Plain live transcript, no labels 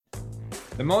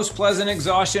The Most Pleasant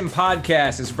Exhaustion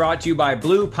podcast is brought to you by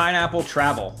Blue Pineapple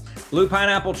Travel. Blue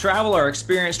Pineapple Travel are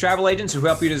experienced travel agents who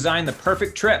help you design the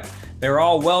perfect trip. They're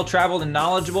all well-traveled and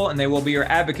knowledgeable, and they will be your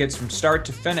advocates from start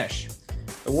to finish.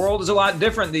 The world is a lot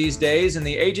different these days, and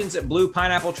the agents at Blue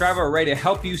Pineapple Travel are ready to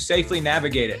help you safely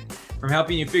navigate it. From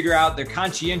helping you figure out their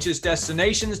conscientious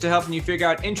destinations to helping you figure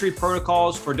out entry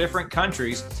protocols for different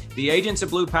countries, the agents at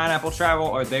Blue Pineapple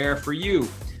Travel are there for you.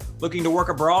 Looking to work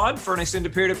abroad for an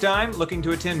extended period of time? Looking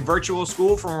to attend virtual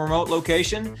school from a remote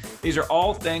location? These are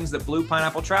all things that Blue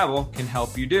Pineapple Travel can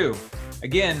help you do.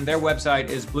 Again, their website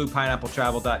is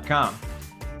bluepineappletravel.com.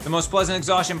 The Most Pleasant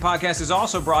Exhaustion podcast is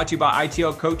also brought to you by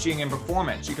ITL Coaching and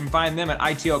Performance. You can find them at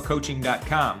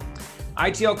itlcoaching.com.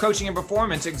 ITL Coaching and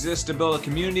Performance exists to build a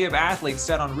community of athletes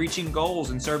set on reaching goals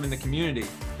and serving the community.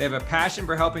 They have a passion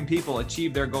for helping people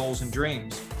achieve their goals and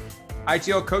dreams.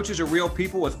 ITL coaches are real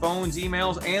people with phones,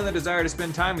 emails, and the desire to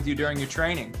spend time with you during your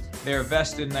training. They are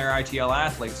vested in their ITL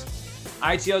athletes.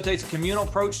 ITL takes a communal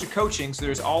approach to coaching, so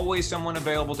there's always someone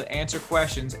available to answer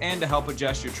questions and to help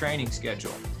adjust your training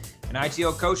schedule. An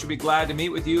ITL coach will be glad to meet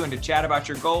with you and to chat about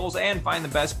your goals and find the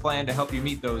best plan to help you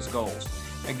meet those goals.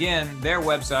 Again, their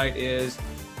website is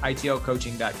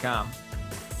itlcoaching.com.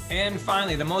 And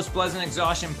finally, the Most Pleasant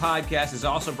Exhaustion podcast is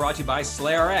also brought to you by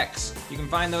SlayRx. You can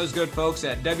find those good folks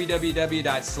at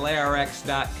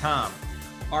www.slayrx.com.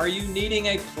 Are you needing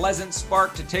a pleasant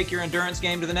spark to take your endurance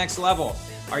game to the next level?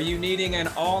 Are you needing an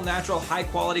all-natural,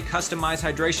 high-quality, customized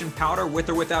hydration powder with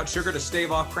or without sugar to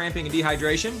stave off cramping and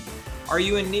dehydration? Are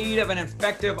you in need of an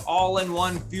effective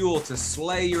all-in-one fuel to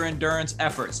slay your endurance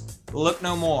efforts? Look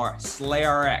no more,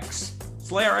 SlayRx.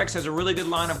 SlayRx has a really good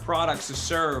line of products to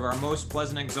serve our Most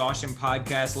Pleasant Exhaustion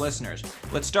podcast listeners.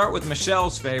 Let's start with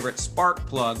Michelle's favorite, Spark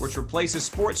Plug, which replaces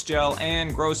sports gel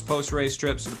and gross post-race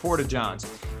trips to the Porta-Johns.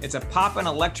 It's a pop-in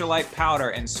electrolyte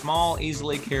powder in small,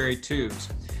 easily carried tubes.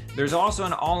 There's also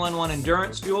an all-in-one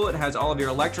endurance fuel. It has all of your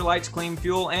electrolytes, clean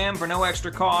fuel, and for no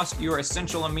extra cost, your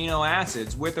essential amino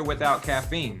acids with or without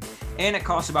caffeine. And it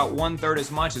costs about 1/3 as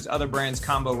much as other brands'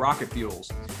 combo rocket fuels.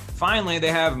 Finally, they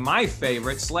have my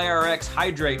favorite, SlayRx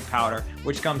Hydrate Powder,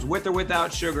 which comes with or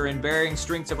without sugar in varying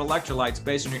strengths of electrolytes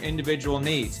based on your individual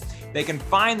needs. They can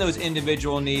find those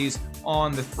individual needs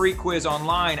on the free quiz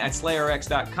online at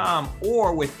slayrx.com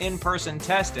or with in-person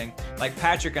testing like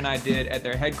Patrick and I did at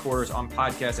their headquarters on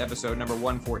podcast episode number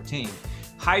 114.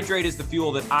 Hydrate is the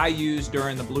fuel that I used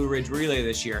during the Blue Ridge Relay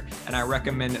this year, and I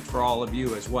recommend it for all of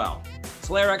you as well.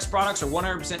 SlayRx products are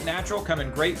 100% natural, come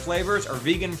in great flavors, are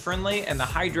vegan friendly, and the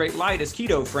Hydrate Light is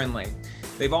keto friendly.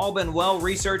 They've all been well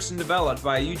researched and developed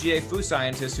by a UGA food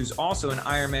scientist who's also an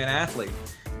Ironman athlete.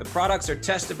 The products are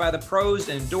tested by the pros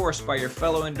and endorsed by your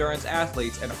fellow endurance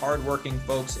athletes and hardworking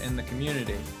folks in the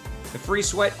community. The free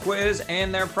sweat quiz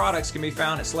and their products can be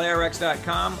found at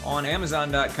slayrx.com, on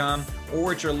amazon.com,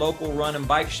 or at your local run and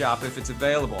bike shop if it's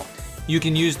available. You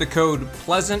can use the code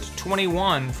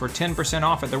PLEASANT21 for 10%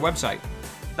 off at their website.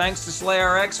 Thanks to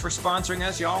SlayRx for sponsoring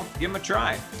us, y'all. Give them a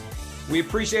try. We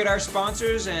appreciate our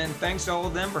sponsors, and thanks to all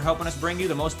of them for helping us bring you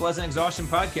the Most Pleasant Exhaustion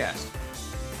podcast.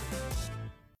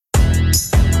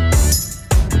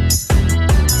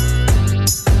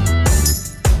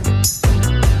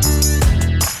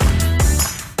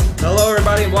 Hello,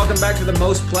 everybody, and welcome back to the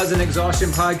Most Pleasant Exhaustion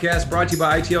podcast, brought to you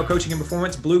by ITL Coaching and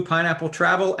Performance, Blue Pineapple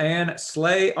Travel, and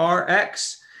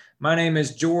SlayRx. My name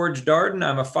is George Darden.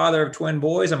 I'm a father of twin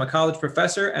boys. I'm a college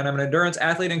professor, and I'm an endurance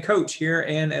athlete and coach here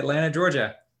in Atlanta,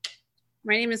 Georgia.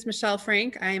 My name is Michelle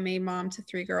Frank. I am a mom to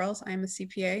 3 girls. I am a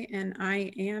CPA, and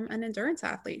I am an endurance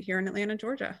athlete here in Atlanta,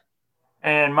 Georgia.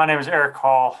 And my name is Eric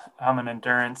Hall. I'm an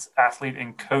endurance athlete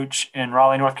and coach in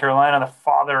Raleigh, North Carolina, the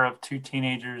father of 2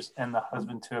 teenagers and the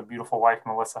husband to a beautiful wife,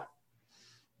 Melissa.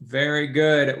 Very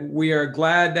good. We are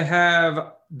glad to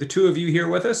have the two of you here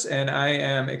with us, and I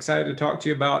am excited to talk to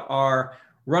you about our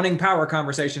running power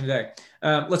conversation today.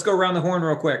 Let's go around the horn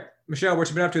real quick. Michelle, what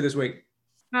you been up to this week?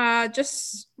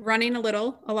 Just running a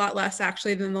lot less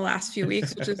actually than the last few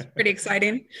weeks, which is pretty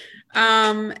exciting.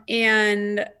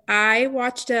 And I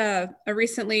watched a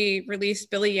recently released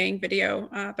Billy Yang video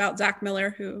about Zach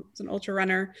Miller, who is an ultra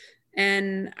runner.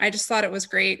 And I just thought it was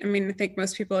great. I mean, I think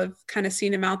most people have kind of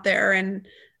seen him out there and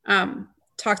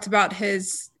talked about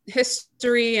his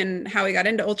history and how he got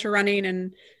into ultra running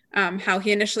and how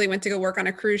he initially went to go work on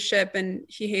a cruise ship and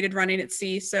he hated running at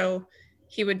sea. So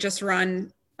he would just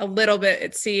run a little bit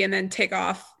at sea and then take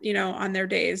off, on their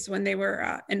days when they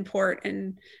were in port.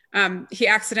 And he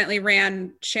accidentally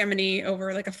ran Chamonix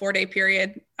over like a 4-day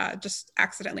period, just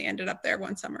accidentally ended up there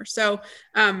one summer. So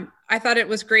I thought it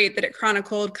was great that it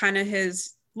chronicled kind of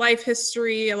his life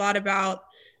history, a lot about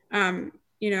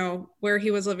where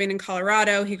he was living in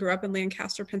Colorado. He grew up in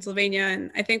Lancaster, Pennsylvania.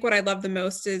 And I think what I love the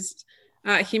most is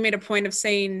he made a point of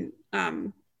saying,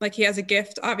 like, he has a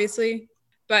gift, obviously,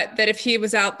 but that if he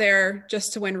was out there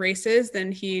just to win races,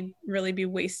 then he'd really be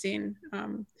wasting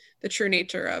the true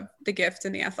nature of the gift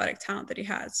and the athletic talent that he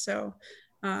has. So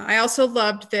I also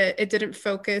loved that it didn't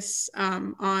focus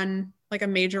on like a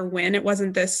major win. It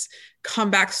wasn't this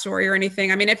comeback story or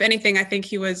anything. I mean, if anything, I think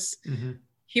he was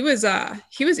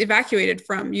evacuated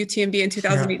from UTMB in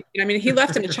 2018. Yeah. I mean, he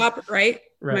left in a chopper, right?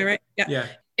 Am I right? Yeah.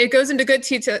 It goes into good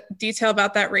detail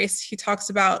about that race. He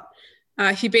talks about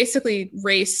he basically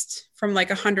raced from like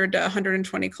 100 to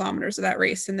 120 kilometers of that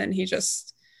race, and then he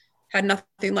just had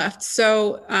nothing left.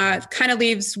 So kind of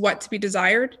leaves what to be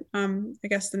desired, I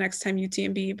guess, the next time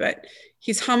UTMB. But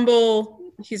he's humble.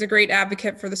 He's a great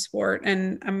advocate for the sport.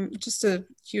 And I'm just a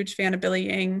huge fan of Billy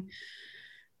Yang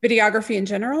videography in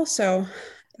general. So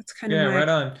that's kind of right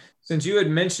on. Since you had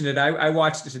mentioned it, I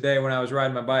watched it today when I was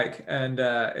riding my bike, and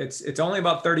it's only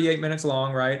about 38 minutes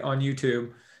long, right, on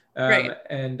YouTube. Right.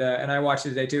 And I watched it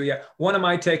today too. Yeah. One of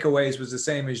my takeaways was the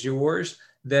same as yours,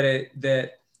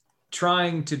 that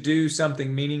trying to do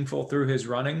something meaningful through his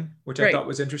running, which I thought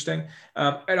was interesting.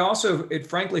 It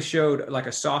frankly showed like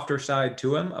a softer side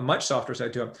to him, a much softer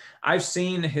side to him. I've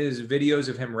seen his videos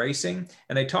of him racing,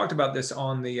 and they talked about this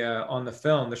on the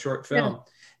film, the short film,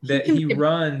 that he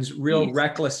runs real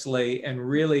recklessly and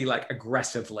really like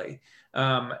aggressively.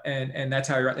 And that's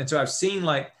how he runs. And so I've seen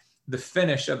like the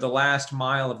finish of the last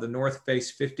mile of the North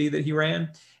Face 50 that he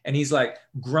ran, and he's like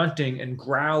grunting and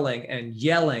growling and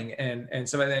yelling and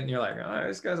stuff like that. And you're like, oh,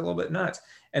 this guy's a little bit nuts.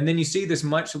 And then you see this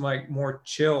much like more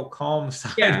chill, calm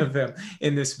side of him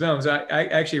in this film. So I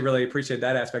actually really appreciate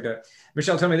that aspect of it.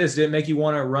 Michelle, tell me this, did it make you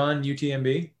want to run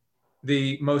UTMB,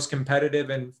 the most competitive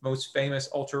and most famous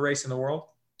ultra race in the world?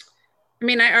 I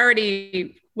mean, I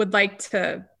already would like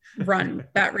to run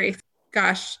that race.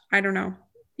 Gosh, I don't know.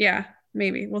 Yeah,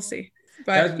 maybe we'll see.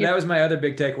 But that was my other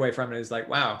big takeaway from it, is like,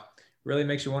 wow, really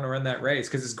makes you want to run that race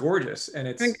because it's gorgeous. And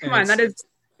it's, I mean,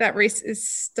 that race is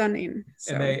stunning.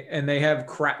 So. And they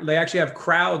actually have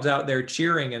crowds out there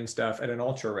cheering and stuff at an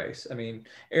ultra race. I mean,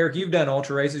 Eric, you've done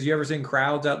ultra races. You ever seen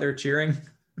crowds out there cheering?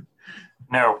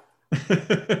 No.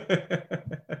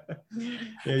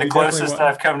 The closest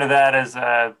I've come to that is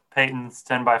Peyton's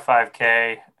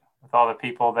 10x5K with all the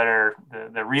people that are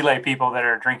the relay people that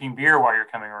are drinking beer while you're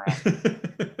coming around.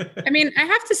 I mean, I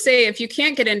have to say, if you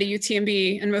can't get into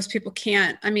UTMB, and most people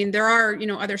can't, I mean, there are,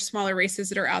 other smaller races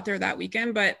that are out there that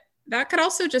weekend, but that could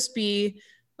also just be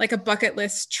like a bucket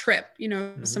list trip,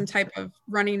 some type of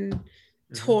running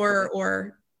tour,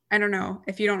 or I don't know,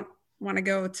 if you don't want to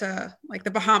go to like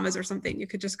the Bahamas or something, you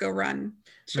could just go run.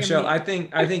 Michelle, I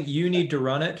think you need to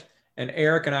run it, and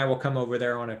Eric and I will come over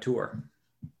there on a tour.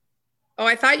 Oh,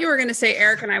 I thought you were going to say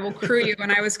Eric and I will crew you,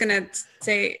 and I was going to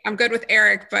say I'm good with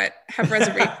Eric, but have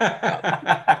reservations.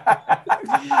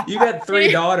 You got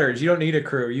 3 daughters. You don't need a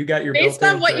crew. You got your based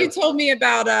on what you told me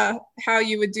about how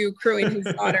you would do crewing his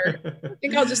daughter. I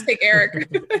think I'll just take Eric.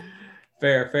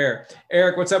 Fair.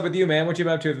 Eric, what's up with you, man? What you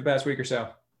been up to for the past week or so?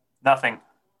 Nothing.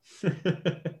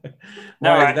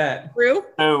 Why is that? True.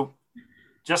 So,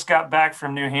 just got back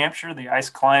from New Hampshire, the ice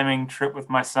climbing trip with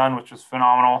my son, which was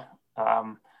phenomenal.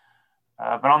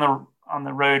 But on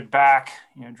the road back,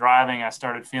 driving, I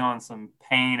started feeling some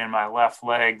pain in my left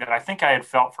leg that I think I had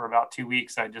felt for about 2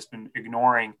 weeks. I'd just been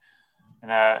ignoring.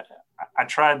 And I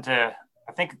tried to,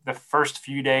 I think the first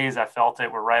few days I felt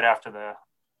it were right after the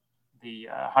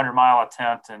 100-mile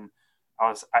attempt. And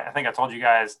I think I told you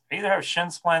guys, I either have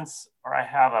shin splints or I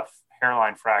have a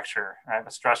hairline fracture. I have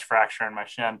a stress fracture in my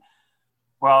shin.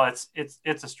 Well, it's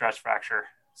a stress fracture.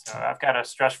 So I've got a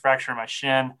stress fracture in my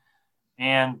shin.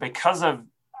 And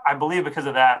I believe because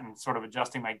of that and sort of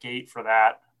adjusting my gait for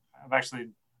that, I've actually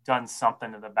done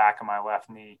something to the back of my left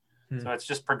knee. So it's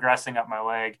just progressing up my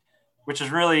leg, which is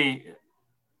really,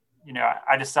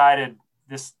 I decided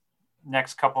this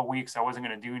next couple of weeks I wasn't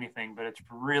going to do anything, but it's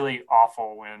really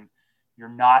awful when you're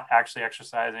not actually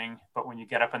exercising, but when you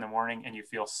get up in the morning and you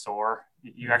feel sore,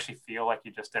 you actually feel like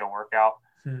you just did a workout.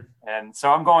 And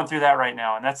so I'm going through that right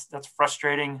now, and that's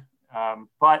frustrating.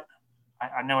 But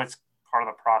I know it's part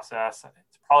of the process.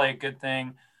 It's probably a good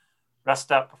thing.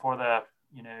 Rest up before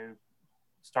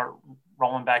start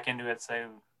rolling back into it, say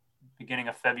beginning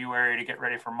of February to get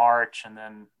ready for March. And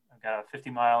then I've got a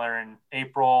 50-miler in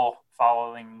April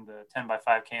following the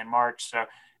 10x5K in March. So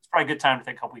it's probably a good time to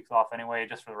take a couple weeks off anyway,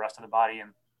 just for the rest of the body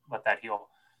and let that heal.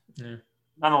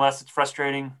 Nonetheless, it's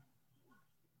frustrating.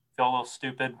 Feel a little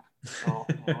stupid. So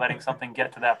letting something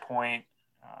get to that point.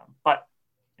 But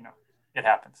it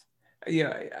happens.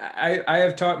 Yeah, I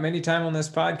have talked many times on this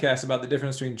podcast about the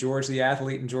difference between George the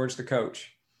athlete and George the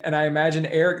coach. And I imagine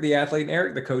Eric the athlete and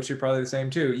Eric the coach are probably the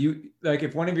same too. You like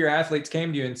if one of your athletes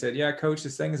came to you and said, "Yeah, coach,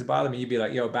 this thing is bothering me," you'd be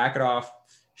like, "Yo, back it off,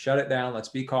 shut it down. Let's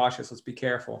be cautious. Let's be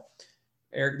careful."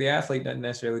 Eric the athlete doesn't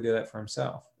necessarily do that for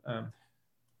himself.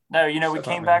 No, we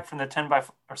came back from the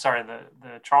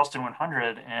the Charleston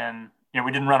 100, and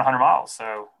we didn't run 100 miles,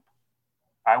 so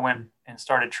I went and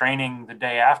started training the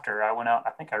day after. I went out. I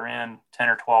think I ran 10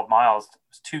 or 12 miles. It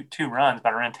was two runs,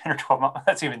 but I ran 10 or 12 miles.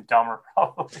 That's even dumber,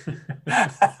 probably.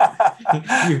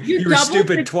 you were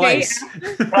stupid twice.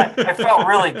 But I felt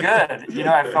really good.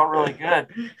 I felt really good.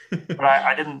 But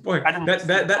I didn't. Boy, I didn't.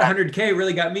 That 100K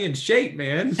really got me in shape,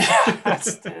 man.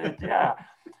 Yeah.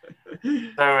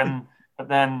 So but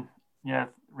then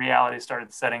reality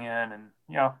started setting in, and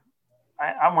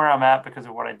I'm where I'm at because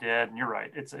of what I did. And you're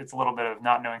right. It's a little bit of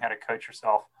not knowing how to coach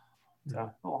yourself.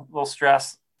 So a little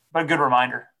stress, but a good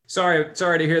reminder. Sorry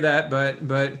to hear that, but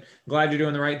glad you're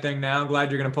doing the right thing now.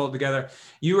 Glad you're going to pull it together.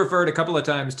 You referred a couple of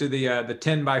times to the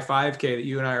 10 by 5K that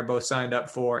you and I are both signed up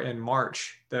for in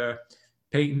March, the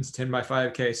Peyton's 10 by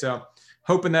 5K. So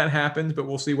hoping that happens, but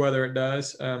we'll see whether it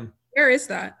does. Where is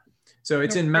that? So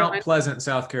it's in Mount Pleasant,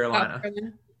 South Carolina.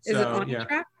 Is it on the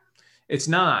track? It's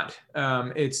not.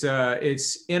 It's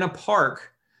in a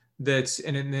park and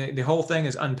the whole thing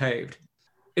is unpaved.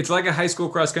 It's like a high school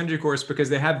cross country course because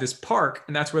they have this park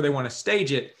and that's where they want to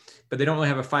stage it, but they don't really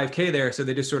have a 5K there. So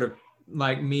they just sort of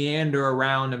like meander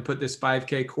around and put this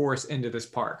 5K course into this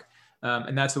park.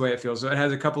 And that's the way it feels. So it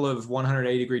has a couple of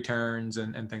 180-degree turns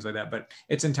and things like that, but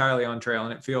it's entirely on trail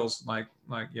and it feels like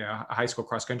a high school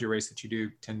cross country race that you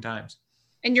do 10 times.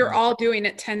 And you're all doing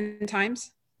it 10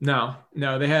 times? No,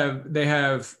 they have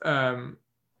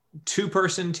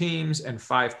 2-person teams and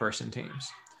 5-person teams,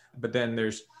 but then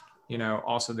there's,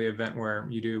 also the event where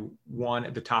you do one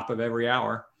at the top of every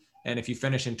hour. And if you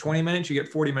finish in 20 minutes, you get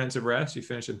 40 minutes of rest. You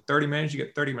finish in 30 minutes, you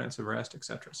get 30 minutes of rest, et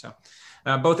cetera. So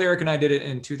both Eric and I did it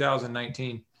in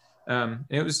 2019.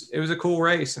 It was a cool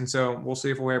race. And so we'll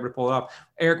see if we're able to pull it off.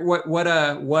 Eric,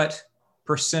 what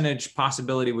percentage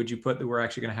possibility would you put that we're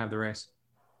actually going to have the race?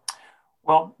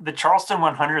 Well, the Charleston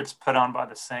 100 is put on by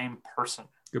the same person.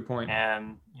 Good point.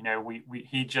 And,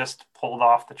 he just pulled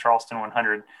off the Charleston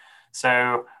 100.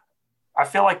 So I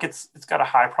feel like it's got a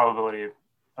high probability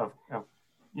of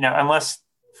unless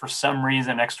for some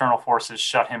reason external forces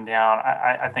shut him down,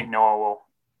 I think Noah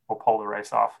will pull the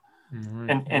race off. Mm-hmm.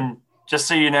 And just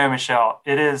so you know, Michelle,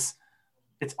 it's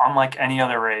unlike any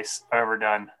other race I've ever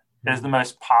done. It is the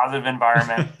most positive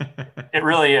environment. It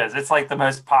really is. It's like the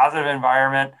most positive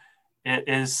environment. It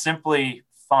is simply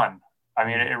fun. I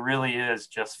mean, it really is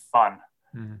just fun.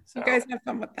 Mm-hmm. So, you guys have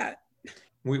fun with that.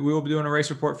 We will be doing a race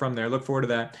report from there. Look forward to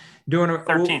that.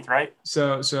 13th, right?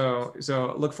 So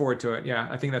look forward to it. Yeah,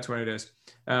 I think that's when it is.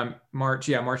 March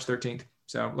 13th.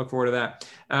 So look forward to that.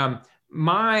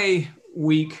 My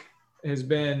week has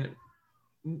been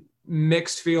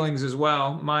mixed feelings as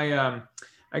well.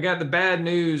 I got the bad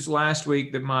news last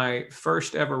week that my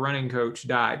first ever running coach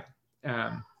died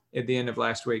at the end of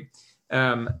last week.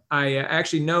 I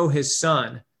actually know his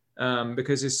son.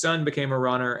 Because his son became a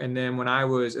runner. And then when I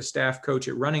was a staff coach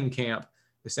at running camp,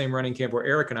 the same running camp where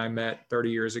Eric and I met 30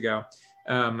 years ago,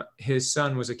 his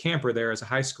son was a camper there as a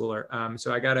high schooler.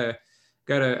 So I got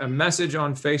a message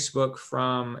on Facebook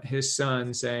from his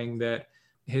son saying that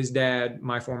his dad,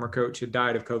 my former coach, had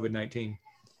died of COVID-19.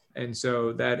 And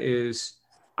so that is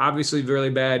obviously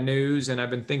really bad news. And I've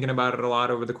been thinking about it a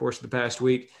lot over the course of the past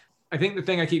week. I think the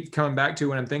thing I keep coming back to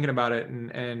when I'm thinking about it,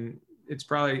 and it's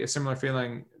probably a similar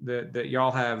feeling that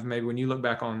y'all have maybe when you look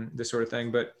back on this sort of thing.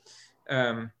 But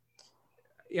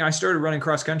I started running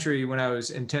cross country when I was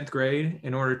in 10th grade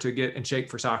in order to get in shape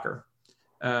for soccer.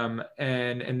 And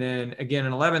then again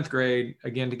in 11th grade,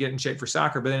 again, to get in shape for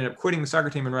soccer, but ended up quitting the soccer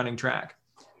team and running track.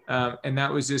 And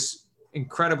that was this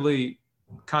incredibly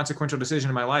consequential decision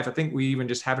in my life. I think we even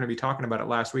just happened to be talking about it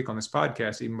last week on this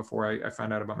podcast, even before I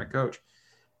found out about my coach.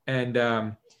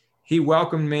 And he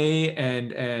welcomed me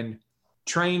and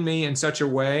trained me in such a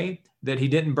way that he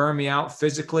didn't burn me out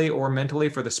physically or mentally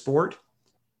for the sport.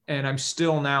 And I'm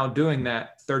still now doing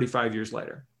that 35 years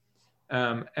later.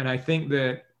 And I think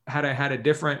that had I had a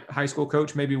different high school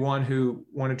coach, maybe one who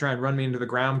wanted to try and run me into the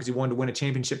ground because he wanted to win a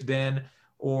championship then,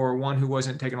 or one who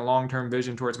wasn't taking a long-term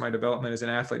vision towards my development as an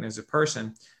athlete and as a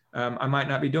person, I might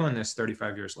not be doing this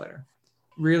 35 years later.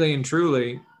 Really and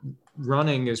truly,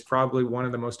 running is probably one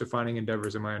of the most defining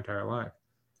endeavors of my entire life.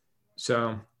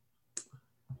 So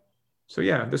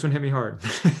yeah, this one hit me hard.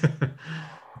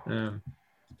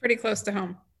 Pretty close to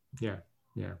home. Yeah.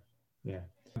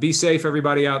 Be safe,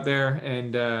 everybody out there,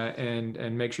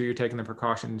 and make sure you're taking the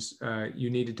precautions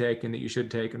you need to take and that you should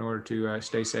take in order to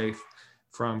stay safe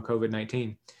from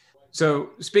COVID-19. So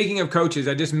speaking of coaches,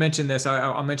 I just mentioned this.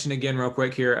 I'll mention again real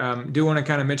quick here. Do want to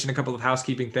kind of mention a couple of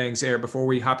housekeeping things there before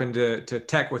we hop into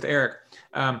tech with Eric.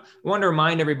 I want to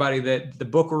remind everybody that the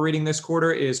book we're reading this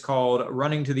quarter is called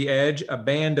Running to the Edge, A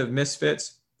Band of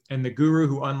Misfits and the Guru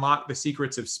Who Unlocked the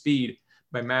Secrets of Speed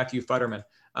by Matthew Futterman.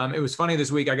 It was funny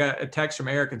this week. I got a text from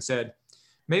Eric and said,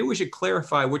 maybe we should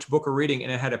clarify which book we're reading.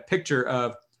 And it had a picture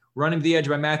of Running to the Edge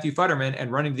by Matthew Futterman and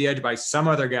Running to the Edge by some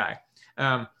other guy.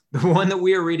 The one that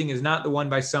we are reading is not the one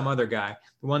by some other guy.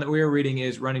 The one that we are reading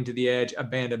is Running to the Edge, A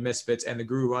Band of Misfits and the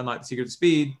Guru Who Unlocked the Secrets of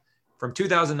Speed from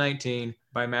 2019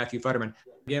 by Matthew Futterman.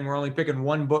 Again, we're only picking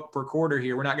one book per quarter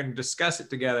here. We're not going to discuss it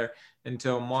together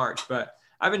until March, but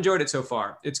I've enjoyed it so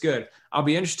far. It's good. I'll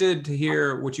be interested to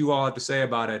hear what you all have to say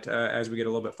about it as we get a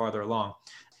little bit farther along.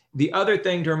 The other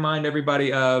thing to remind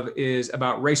everybody of is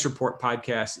about Race Report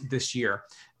podcast this year.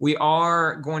 We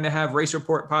are going to have Race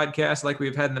Report podcasts like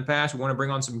we've had in the past. We want to bring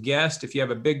on some guests. If you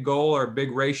have a big goal or a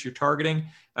big race you're targeting,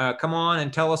 come on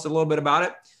and tell us a little bit about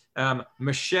it.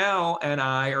 Michelle and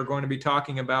I are going to be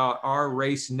talking about our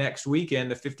race next weekend,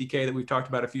 the 50K that we've talked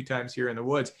about a few times here in the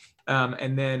woods.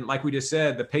 And then, like we just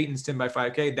said, the Peyton's 10 by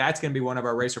 5K, that's going to be one of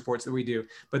our race reports that we do.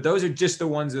 But those are just the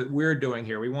ones that we're doing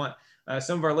here. We want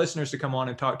some of our listeners to come on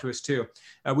and talk to us too.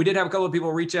 We did have a couple of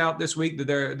people reach out this week that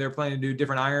they're planning to do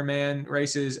different Ironman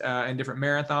races and different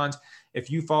marathons. If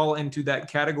you fall into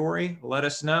that category, let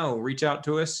us know. Reach out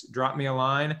to us, drop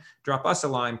us a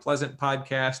line,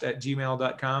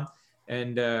 pleasantpodcast@gmail.com,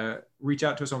 and reach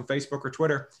out to us on Facebook or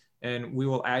Twitter, and we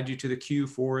will add you to the queue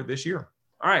for this year.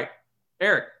 All right,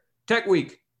 Eric, Tech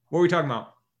Week, what are we talking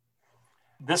about?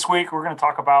 This week, we're going to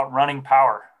talk about running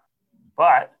power.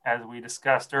 But as we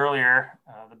discussed earlier,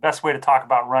 the best way to talk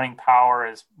about running power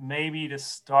is maybe to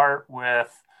start with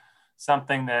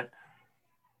something that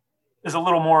is a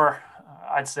little more,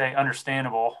 I'd say,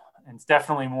 understandable. And it's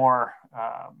definitely more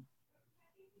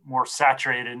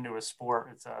saturated into a sport.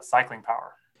 It's cycling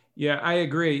power. Yeah, I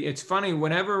agree. It's funny.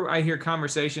 Whenever I hear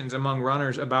conversations among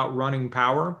runners about running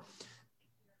power,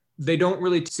 they don't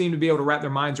really seem to be able to wrap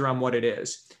their minds around what it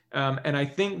is. And I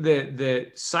think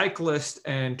that cyclists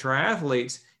and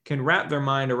triathletes can wrap their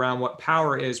mind around what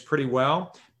power is pretty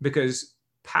well, because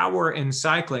power in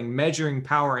cycling, measuring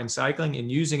power in cycling and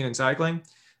using it in cycling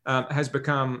has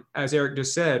become, as Eric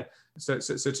just said,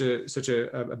 such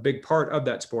a big part of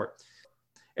that sport.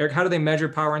 Eric, how do they measure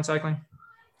power in cycling?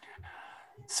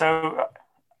 So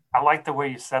I like the way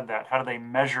you said that. How do they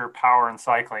measure power in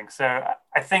cycling? So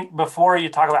I think before you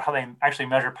talk about how they actually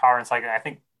measure power in cycling, I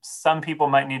think some people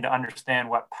might need to understand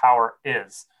what power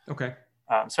is. Okay.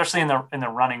 Especially in the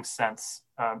running sense,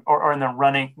 or in the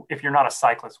running, if you're not a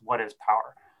cyclist, what is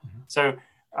power? Mm-hmm. So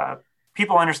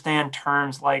people understand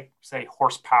terms like, say,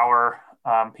 horsepower.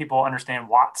 People understand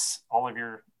watts. All of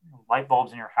your light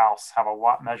bulbs in your house have a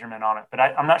watt measurement on it, but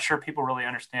I'm not sure people really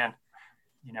understand,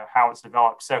 how it's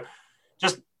developed. So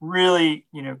just really,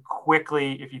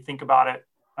 quickly, if you think about it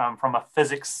from a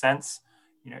physics sense,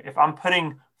 if I'm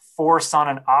putting force on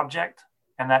an object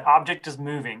and that object is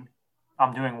moving,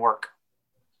 I'm doing work.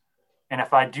 And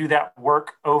if I do that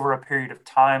work over a period of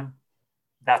time,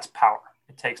 that's power.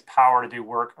 It takes power to do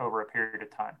work over a period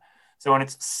of time. So in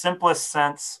its simplest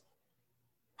sense,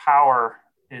 power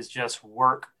is just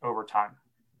work over time.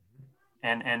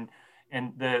 And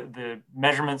the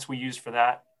measurements we use for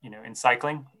that, in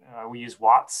cycling, we use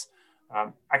watts.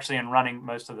 Actually, in running,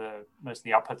 most of the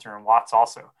outputs are in watts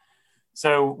also.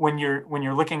 So when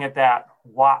you're looking at that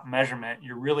watt measurement,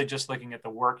 you're really just looking at the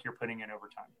work you're putting in over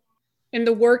time. And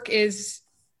the work is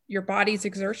your body's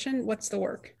exertion. What's the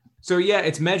work? So yeah,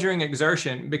 it's measuring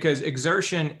exertion, because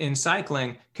exertion in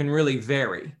cycling can really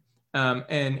vary.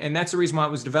 And that's the reason why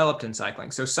it was developed in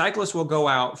cycling. So cyclists will go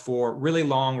out for really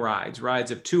long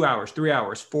rides of 2 hours, 3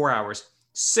 hours, 4 hours,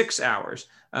 6 hours.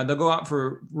 They'll go out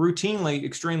for routinely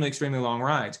extremely, extremely long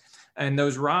rides. And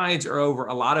those rides are over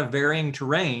a lot of varying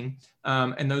terrain.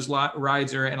 And those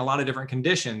rides are in a lot of different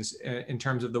conditions in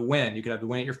terms of the wind. You could have the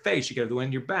wind at your face. You could have the wind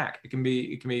at your back. It can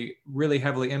be really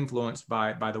heavily influenced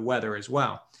by the weather as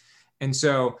well. And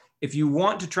so if you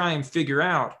want to try and figure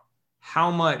out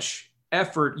how much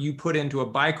effort you put into a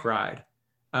bike ride,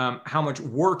 how much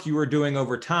work you are doing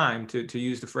over time, to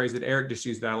use the phrase that Eric just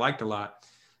used that I liked a lot,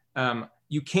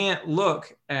 you can't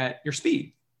look at your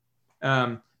speed.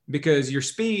 Because your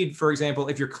speed, for example,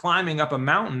 if you're climbing up a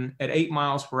mountain at 8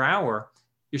 miles per hour,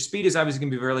 your speed is obviously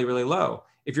going to be really, really low.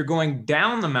 If you're going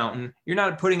down the mountain, you're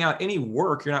not putting out any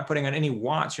work. You're not putting out any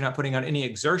watts. You're not putting out any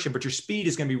exertion, but your speed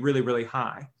is going to be really, really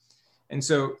high. And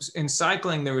so in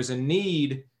cycling, there was a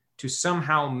need to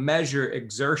somehow measure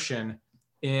exertion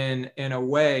in a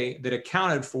way that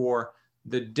accounted for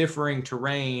the differing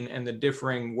terrain and the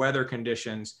differing weather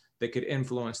conditions that could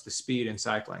influence the speed in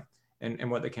cycling. And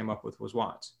what they came up with was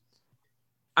watts.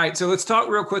 All right, so let's talk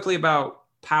real quickly about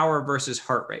power versus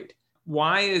heart rate.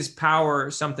 Why is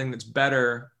power something that's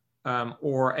better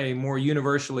or a more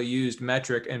universally used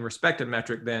metric and respected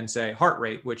metric than, say, heart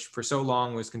rate, which for so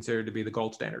long was considered to be the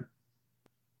gold standard?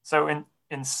 So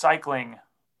in cycling,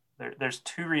 there's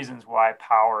two reasons why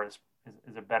power is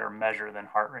a better measure than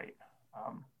heart rate.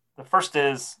 The first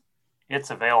is it's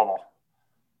available.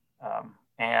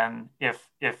 And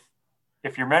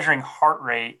if you're measuring heart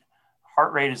rate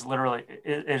is literally,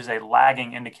 it is a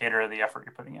lagging indicator of the effort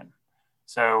you're putting in.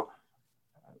 So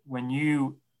when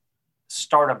you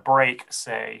start a break,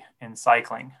 say in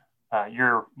cycling,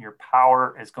 your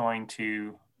power is going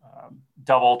to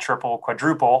double, triple,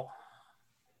 quadruple,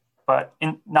 but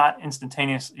not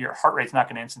instantaneous. Your heart rate's not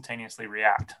going to instantaneously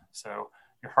react. So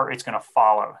your heart rate's going to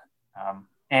follow.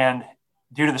 And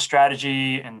due to the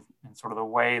strategy and sort of the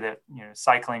way that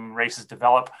cycling races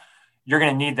develop, you're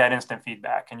going to need that instant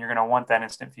feedback, and you're going to want that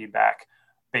instant feedback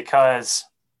because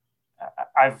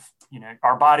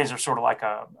our bodies are sort of like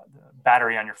a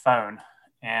battery on your phone.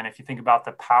 And if you think about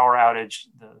the power outage,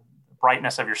 the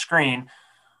brightness of your screen,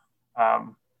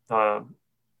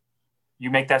 you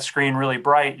make that screen really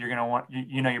bright, you're going to want,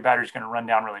 your battery's going to run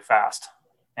down really fast.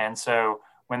 And so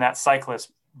when that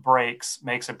cyclist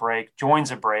makes a break,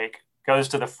 joins a break, goes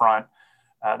to the front,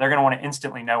 they're going to want to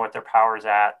instantly know what their power is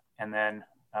at, and then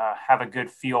have a good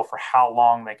feel for how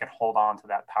long they can hold on to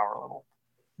that power level.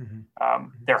 Mm-hmm.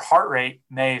 Their heart rate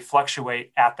may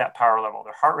fluctuate at that power level.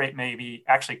 Their heart rate may be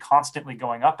actually constantly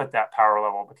going up at that power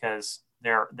level because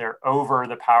they're over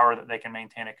the power that they can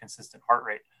maintain a consistent heart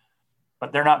rate.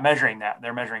 But they're not measuring that.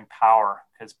 They're measuring power,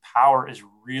 because power is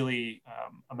really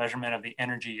a measurement of the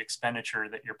energy expenditure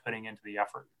that you're putting into the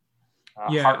effort.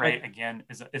 Heart rate, again,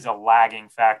 is a lagging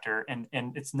factor, and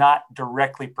it's not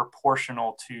directly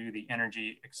proportional to the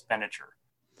energy expenditure.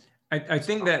 I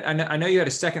think that, I know you had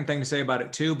a second thing to say about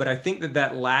it too, but I think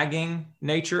that lagging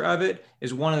nature of it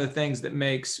is one of the things that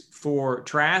makes, for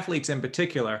triathletes in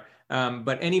particular,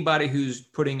 but anybody who's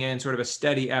putting in sort of a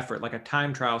steady effort, like a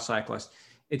time trial cyclist,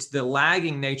 it's the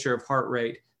lagging nature of heart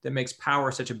rate that makes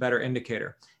power such a better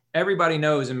indicator. Everybody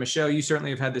knows, and Michelle, you certainly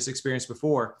have had this experience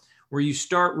before, where you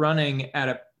start running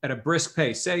at a brisk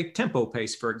pace, say tempo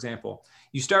pace, for example.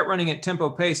 You start running at tempo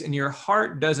pace and your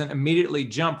heart doesn't immediately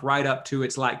jump right up to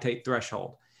its lactate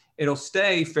threshold. It'll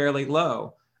stay fairly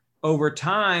low. Over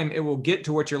time, it will get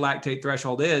to what your lactate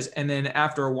threshold is. And then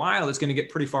after a while, it's going to get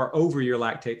pretty far over your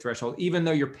lactate threshold, even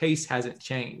though your pace hasn't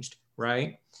changed,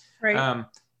 right? Right.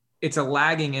 It's a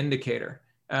lagging indicator.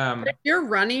 If you're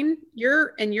running,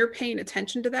 you're paying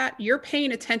attention to that. You're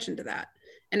paying attention to that.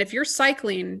 And if you're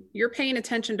cycling, you're paying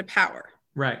attention to power.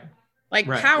 Right.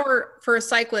 Power for a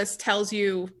cyclist tells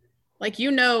you, what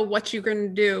you're going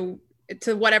to do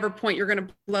to whatever point you're going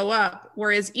to blow up.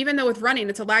 Whereas even though with running,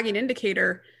 it's a lagging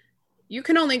indicator, you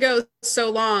can only go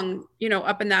so long,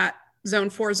 up in that zone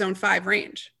 4, zone 5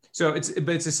 range. So it's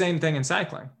the same thing in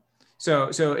cycling. So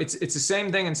it's the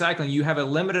same thing in cycling. You have a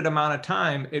limited amount of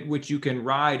time at which you can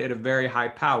ride at a very high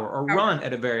power or run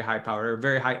at a very high power or a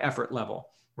very high effort level,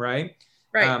 right?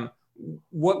 Right.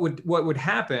 What would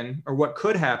happen, or what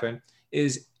could happen,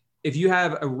 is if you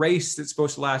have a race that's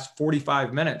supposed to last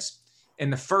 45 minutes, in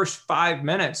the first 5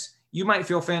 minutes, you might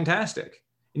feel fantastic.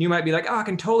 And you might be like, oh, I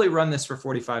can totally run this for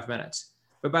 45 minutes.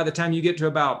 But by the time you get to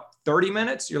about 30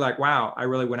 minutes, you're like, wow, I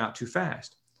really went out too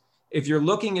fast. If you're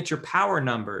looking at your power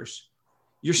numbers,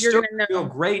 you're still going to feel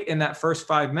great in that first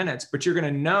 5 minutes, but you're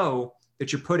going to know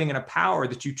that you're putting in a power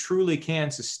that you truly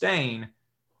can sustain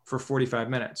for 45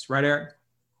 minutes. Right, Eric?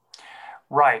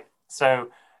 Right. So,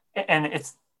 and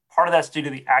it's part of that's due to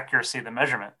the accuracy of the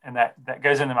measurement. And that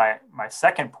goes into my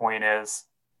second point is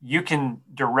you can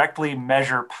directly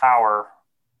measure power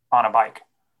on a bike.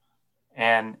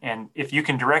 And if you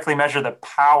can directly measure the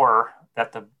power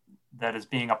that is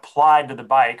being applied to the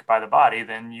bike by the body,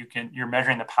 then you're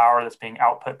measuring the power that's being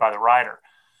output by the rider.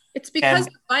 It's because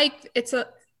the bike, it's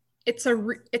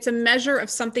a measure of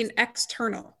something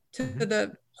external to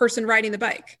the person riding the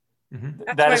bike.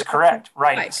 Mm-hmm. That is correct.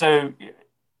 Right. So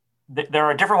there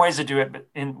are different ways to do it, but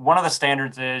one of the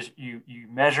standards is you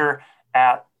measure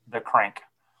at the crank.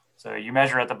 So you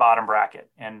measure at the bottom bracket,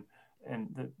 and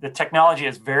the technology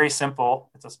is very simple.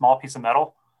 It's a small piece of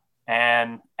metal.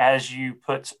 And as you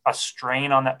put a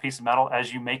strain on that piece of metal,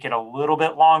 as you make it a little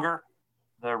bit longer,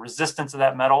 the resistance of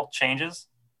that metal changes.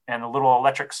 and a little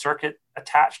electric circuit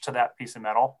attached to that piece of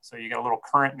metal. So you get a little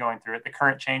current going through it. The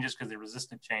current changes because the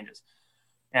resistance changes.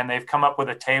 And they've come up with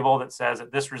a table that says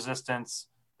at this resistance,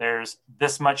 there's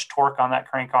this much torque on that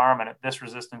crank arm. And at this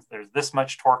resistance, there's this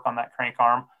much torque on that crank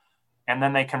arm. And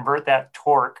then they convert that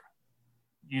torque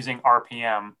using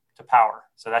RPM to power.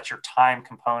 So that's your time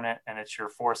component, and it's your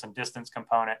force and distance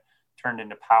component turned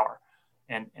into power.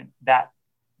 And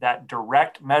that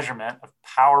direct measurement of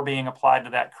power being applied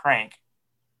to that crank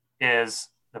is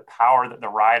the power that the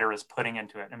rider is putting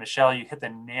into it. And Michelle, you hit the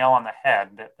nail on the head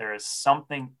that there is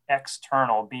something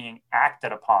external being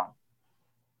acted upon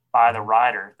by the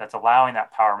rider that's allowing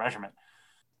that power measurement.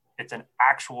 It's an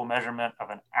actual measurement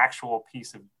of an actual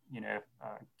piece of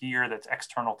gear that's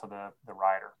external to the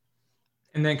rider.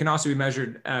 And then it can also be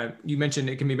measured. You mentioned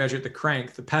it can be measured at the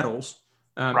crank, the pedals.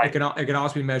 Right. It can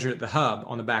also be measured at the hub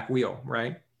on the back wheel,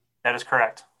 right? That is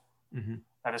correct. Mm-hmm.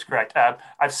 That is correct.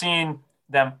 I've seen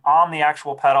them on the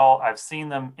actual pedal. I've seen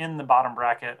them in the bottom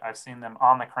bracket. I've seen them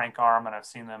on the crank arm, and I've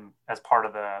seen them as part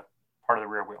of the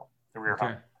rear wheel, the rear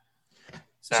hub.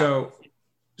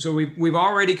 So we've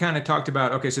already kind of talked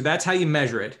about, okay, so that's how you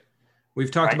measure it.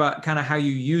 We've talked about kind of how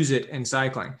you use it in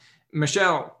cycling.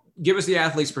 Michelle, give us the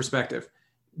athlete's perspective.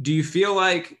 Do you feel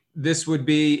like this would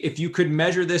be, if you could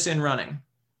measure this in running,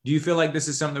 do you feel like this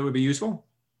is something that would be useful?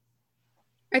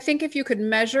 I think if you could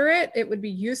measure it, it would be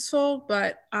useful,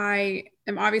 but I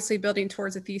am obviously building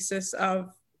towards a thesis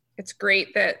of it's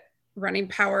great that running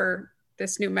power,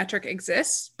 this new metric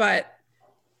exists, but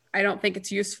I don't think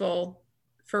it's useful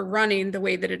for running the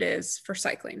way that it is for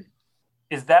cycling.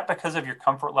 Is that because of your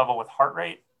comfort level with heart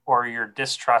rate or your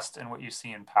distrust in what you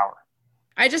see in power?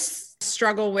 I just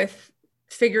struggle with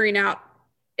figuring out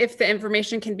if the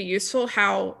information can be useful,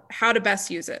 how to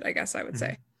best use it, I guess I would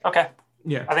say. Okay.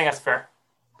 Yeah. I think that's fair.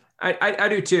 I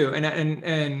do too.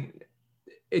 And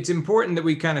it's important that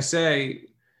we kind of say,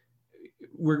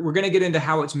 we're going to get into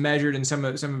how it's measured and some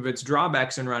of its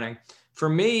drawbacks in running. For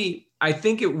me, I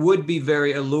think it would be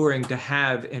very alluring to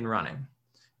have in running,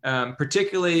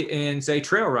 particularly in, say,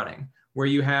 trail running, where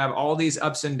you have all these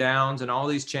ups and downs and all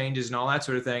these changes and all that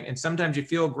sort of thing. And sometimes you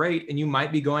feel great and you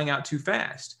might be going out too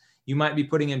fast. You might be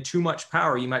putting in too much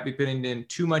power. You might be putting in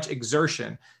too much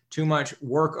exertion, too much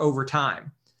work over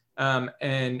time,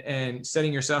 and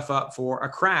setting yourself up for a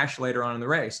crash later on in the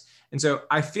race. And so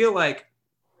I feel like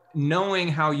knowing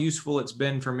how useful it's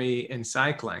been for me in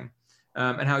cycling,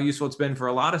 and how useful it's been for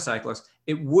a lot of cyclists,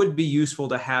 it would be useful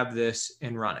to have this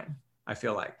in running, I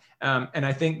feel like. And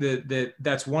I think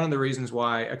that's one of the reasons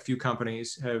why a few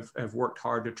companies have worked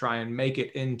hard to try and make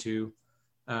it into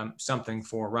something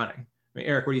for running. I mean,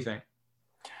 Eric, what do you think?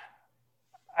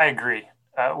 I agree.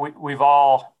 We've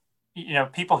all,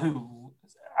 people who,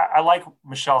 I like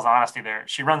Michelle's honesty there.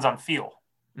 She runs on feel.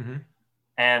 Mm-hmm.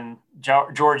 And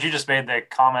George, you just made the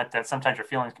comment that sometimes your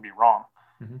feelings can be wrong.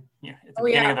 Mm-hmm. At the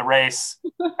beginning of the race,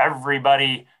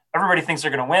 everybody thinks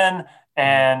they're going to win.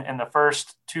 And in the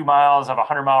first 2 miles of a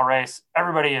 100-mile race,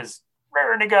 everybody is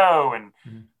raring to go. And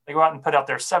they go out and put out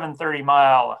their 7:30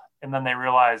 mile. And then they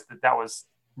realize that was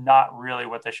not really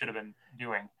what they should have been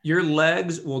doing. Your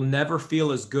legs will never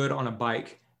feel as good on a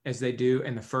bike as they do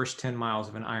in the first 10 miles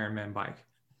of an Ironman bike,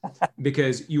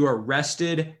 because you are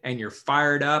rested and you're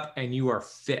fired up and you are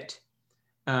fit.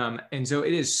 And so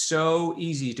it is so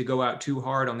easy to go out too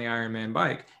hard on the Ironman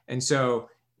bike. And so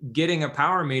getting a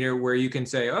power meter where you can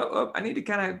say, oh, I need to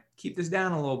kind of keep this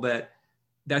down a little bit.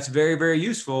 That's very, very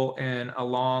useful in a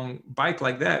long bike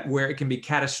like that, where it can be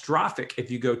catastrophic if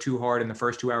you go too hard in the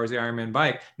first 2 hours of the Ironman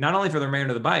bike, not only for the remainder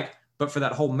of the bike, but for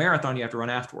that whole marathon you have to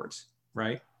run afterwards,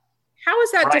 right? How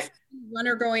is that different from a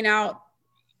runner going out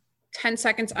 10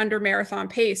 seconds under marathon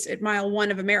pace at mile 1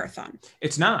 of a marathon?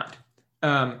 It's not.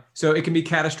 So it can be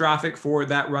catastrophic for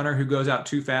that runner who goes out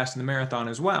too fast in the marathon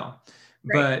as well.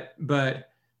 Right. But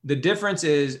the difference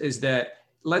is that,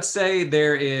 let's say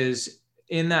there is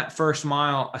in that first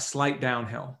mile a slight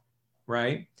downhill,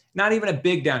 right? Not even a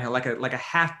big downhill, like a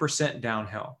 0.5%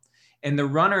 downhill. And the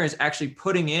runner is actually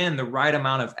putting in the right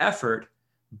amount of effort,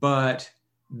 but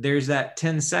there's that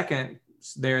 10 seconds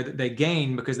there that they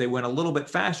gain because they went a little bit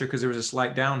faster because there was a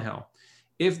slight downhill.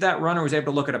 If that runner was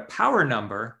able to look at a power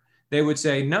number, they would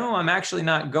say, no, I'm actually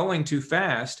not going too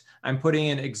fast. I'm putting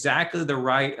in exactly the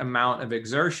right amount of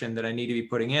exertion that I need to be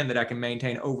putting in that I can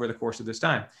maintain over the course of this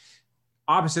time.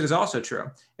 Opposite is also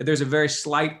true. If there's a very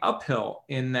slight uphill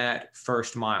in that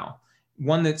first mile,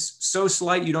 one that's so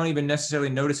slight you don't even necessarily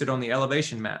notice it on the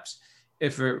elevation maps.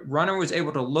 If a runner was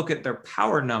able to look at their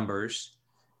power numbers,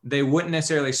 they wouldn't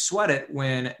necessarily sweat it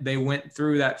when they went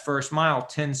through that first mile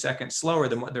 10 seconds slower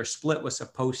than what their split was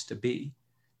supposed to be.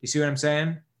 You see what I'm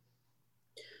saying?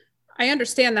 I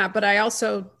understand that, but I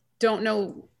also don't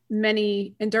know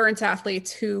many endurance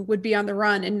athletes who would be on the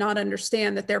run and not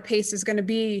understand that their pace is going to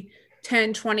be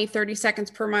 10, 20, 30 seconds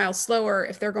per mile slower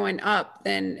if they're going up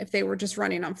than if they were just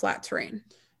running on flat terrain.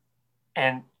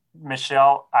 And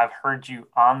Michelle, I've heard you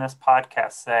on this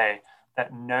podcast say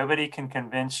that nobody can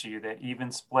convince you that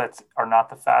even splits are not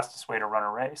the fastest way to run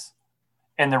a race.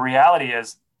 And the reality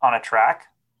is, on a track,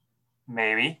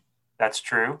 maybe that's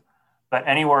true, but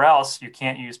anywhere else you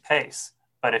can't use pace.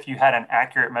 But if you had an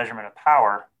accurate measurement of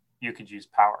power, you could use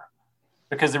power.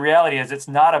 Because the reality is, it's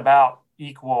not about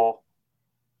equal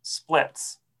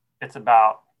splits. It's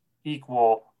about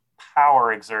equal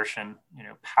power exertion,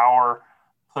 power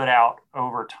put out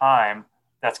over time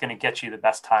that's going to get you the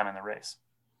best time in the race.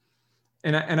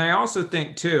 And I also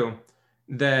think too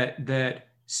that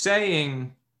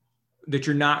saying that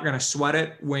you're not going to sweat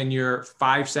it when you're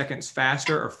 5 seconds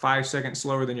faster or 5 seconds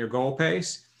slower than your goal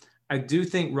pace, I do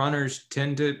think runners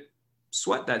tend to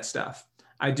sweat that stuff.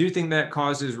 I do think that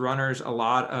causes runners a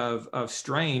lot of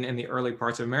strain in the early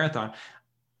parts of a marathon.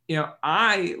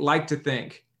 I like to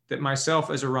think that myself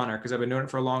as a runner, because I've been doing it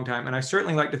for a long time, and I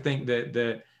certainly like to think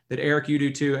that Eric, you do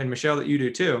too, and Michelle, that you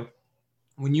do too,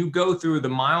 when you go through the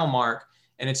mile mark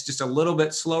and it's just a little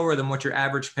bit slower than what your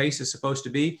average pace is supposed to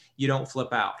be, you don't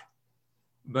flip out.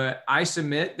 But I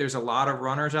submit there's a lot of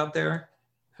runners out there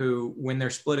who, when their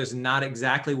split is not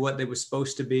exactly what they was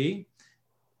supposed to be,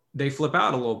 they flip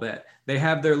out a little bit. They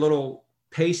have their little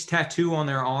pace tattoo on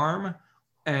their arm,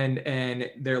 and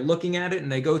they're looking at it,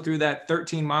 and they go through that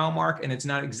 13-mile mark, and it's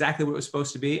not exactly what it was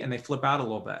supposed to be, and they flip out a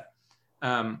little bit.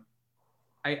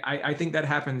 I think that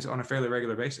happens on a fairly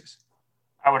regular basis.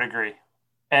 I would agree.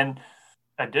 And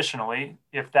additionally,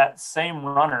 if that same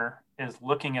runner is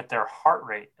looking at their heart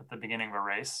rate at the beginning of a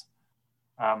race,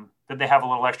 did they have a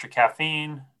little extra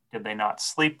caffeine? Did they not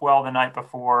sleep well the night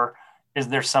before? Is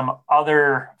there some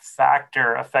other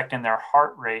factor affecting their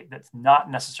heart rate that's not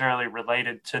necessarily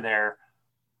related to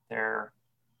their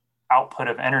output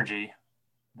of energy?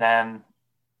 Then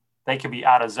they could be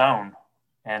out of zone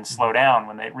and slow down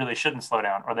when they really shouldn't slow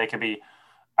down, or they could be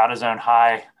out of zone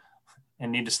high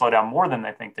and need to slow down more than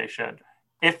they think they should.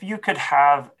 If you could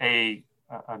have a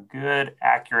good,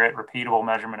 accurate, repeatable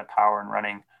measurement of power in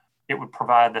running, it would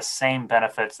provide the same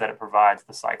benefits that it provides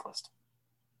the cyclist.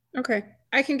 Okay,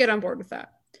 I can get on board with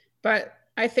that. But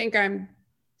I think I'm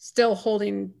still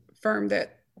holding firm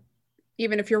that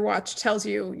even if your watch tells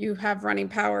you you have running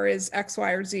power is X,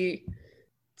 Y, or Z,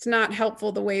 it's not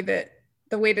helpful the way that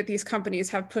these companies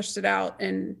have pushed it out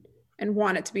and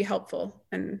want it to be helpful.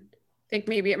 And I think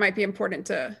maybe it might be important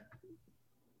to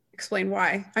explain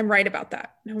why I'm right about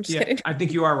that. No, I'm just kidding. I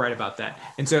think you are right about that.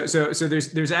 And so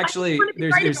there's actually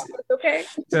okay.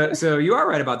 So you are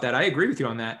right about that. I agree with you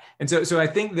on that. And so I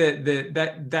think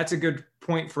that's a good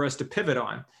point for us to pivot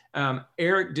on.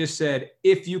 Eric just said,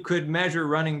 if you could measure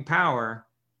running power,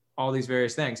 all these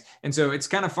various things. And so it's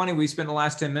kind of funny. We spent the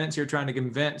last 10 minutes here trying to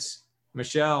convince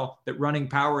Michelle that running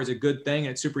power is a good thing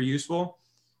and it's super useful.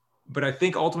 But I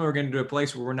think ultimately we're going to do a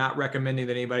place where we're not recommending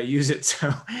that anybody use it.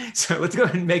 So let's go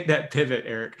ahead and make that pivot,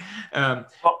 Eric.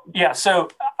 So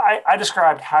I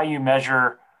described how you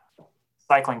measure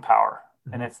cycling power,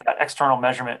 and it's that external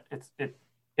measurement.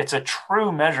 It's a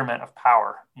true measurement of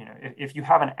power. If you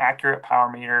have an accurate power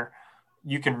meter,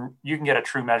 you can get a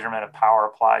true measurement of power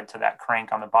applied to that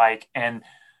crank on the bike and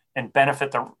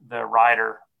benefit the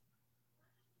rider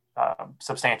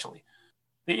substantially.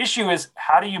 The issue is,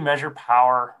 how do you measure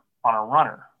power on a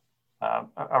runner?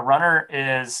 A runner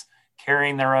is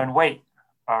carrying their own weight.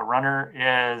 A runner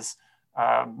is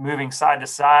moving side to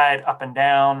side, up and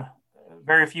down.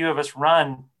 Very few of us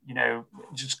run,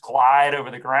 just glide over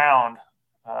the ground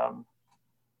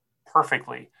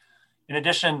perfectly. In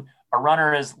addition, a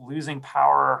runner is losing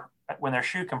power when their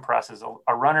shoe compresses.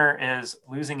 A runner is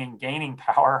losing and gaining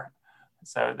power.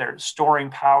 So they're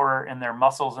storing power in their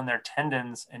muscles and their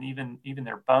tendons and even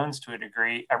their bones to a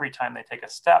degree every time they take a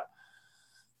step.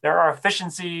 There are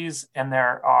efficiencies and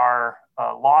there are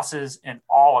losses in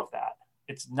all of that.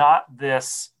 It's not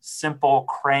this simple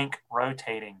crank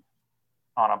rotating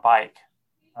on a bike.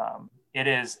 It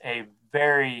is a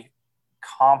very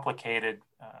complicated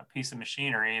piece of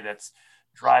machinery that's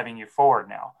driving you forward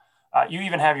now. You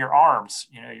even have your arms,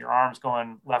 your arms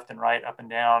going left and right, up and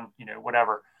down,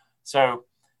 whatever. So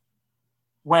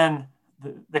when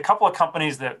the couple of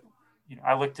companies that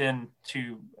I looked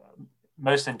into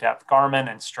most in depth, Garmin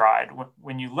and Stride,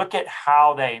 when you look at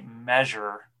how they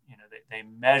measure, they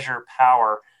measure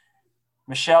power,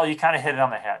 Michelle, you kind of hit it on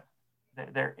the head.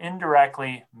 They're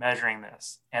indirectly measuring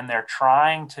this, and they're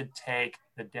trying to take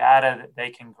the data that they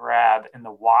can grab in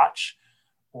the watch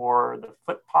or the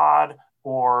foot pod,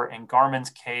 or in Garmin's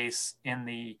case, in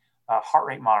the heart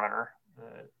rate monitor,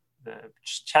 the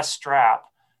chest strap.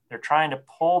 They're trying to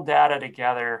pull data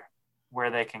together where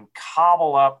they can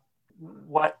cobble up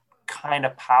what kind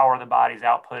of power the body's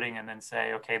outputting and then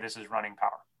say, okay, this is running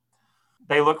power.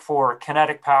 They look for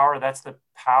kinetic power. That's the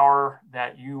power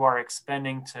that you are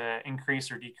expending to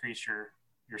increase or decrease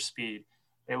your speed.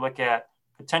 They look at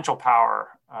potential power.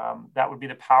 That would be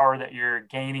the power that you're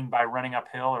gaining by running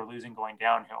uphill or losing going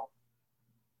downhill.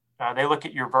 They look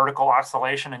at your vertical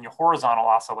oscillation and your horizontal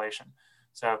oscillation.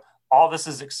 So all this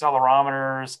is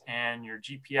accelerometers and your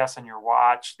GPS and your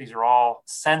watch. These are all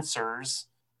sensors.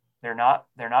 They're not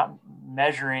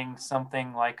measuring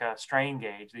something like a strain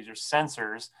gauge. These are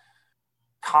sensors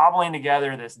cobbling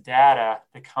together this data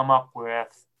to come up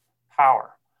with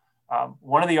power.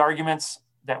 One of the arguments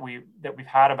that we've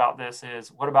had about this is,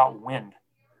 what about wind?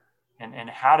 And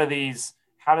how do these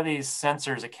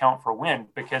sensors account for wind?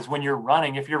 Because when you're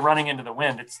running, if you're running into the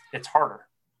wind, it's harder.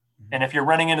 And if you're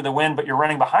running into the wind, but you're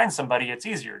running behind somebody, it's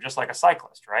easier, just like a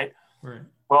cyclist, right? Right.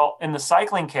 Well, in the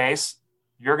cycling case,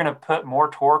 you're going to put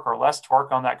more torque or less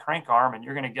torque on that crank arm, and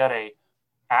you're going to get a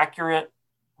accurate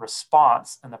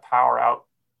response in the power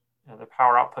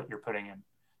output you're putting in.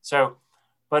 So,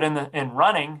 but in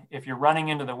running, if you're running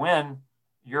into the wind,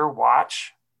 your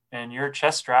watch and your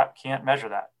chest strap can't measure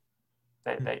that.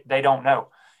 They don't know.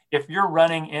 If you're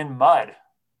running in mud,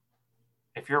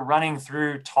 if you're running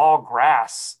through tall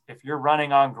grass, if you're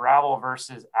running on gravel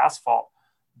versus asphalt,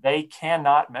 they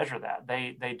cannot measure that.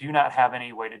 They do not have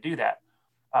any way to do that.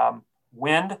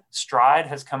 Wind, Stride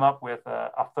has come up with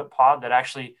a foot pod that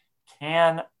actually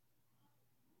can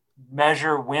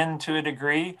measure wind to a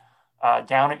degree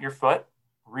down at your foot,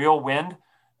 real wind.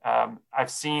 I've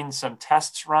seen some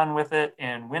tests run with it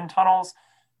in wind tunnels,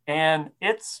 and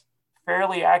it's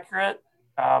fairly accurate.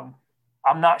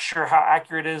 I'm not sure how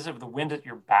accurate it is of the wind at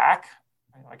your back.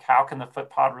 Like, how can the foot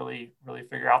pod really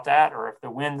figure out that? Or if the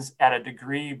wind's at a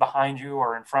degree behind you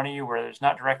or in front of you where there's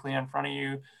not directly in front of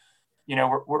you,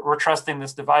 we're trusting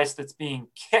this device that's being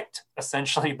kicked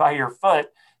essentially by your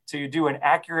foot to do an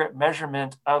accurate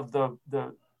measurement of the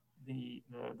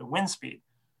wind speed.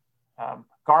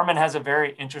 Garmin has a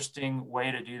very interesting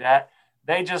way to do that.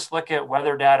 They just look at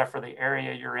weather data for the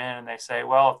area you're in, and they say,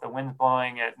 well, if the wind's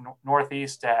blowing at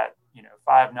northeast at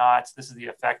 5 knots, this is the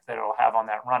effect that it'll have on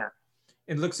that runner.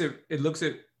 It looks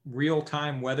at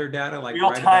real-time weather data, like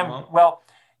real-time. Well,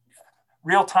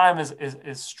 real-time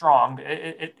is strong.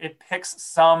 It picks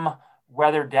some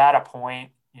weather data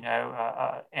point,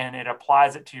 and it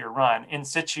applies it to your run. In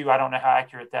situ, I don't know how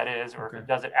accurate that is, or if it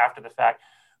does it after the fact,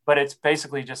 but it's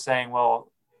basically just saying,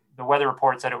 well, the weather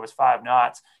report said it was 5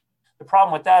 knots. The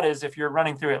problem with that is, if you're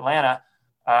running through Atlanta,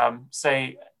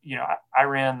 say, I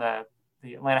ran the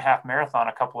Atlanta half marathon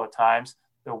a couple of times,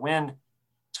 the wind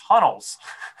tunnels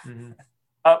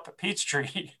up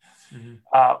Peachtree,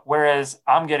 whereas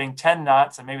I'm getting 10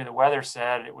 knots and maybe the weather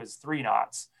said it was 3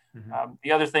 knots.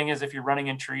 The other thing is, if you're running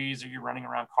in trees or you're running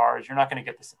around cars, you're not going to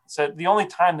get this. So the only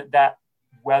time that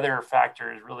weather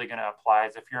factor is really going to apply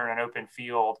is if you're in an open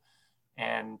field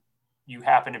and you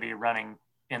happen to be running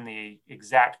in the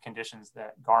exact conditions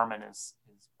that Garmin is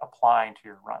applying to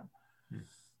your run.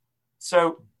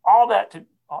 So all that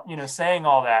saying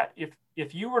all that,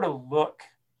 if you were to look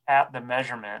at the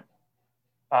measurement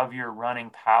of your running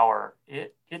power,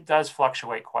 it does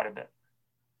fluctuate quite a bit,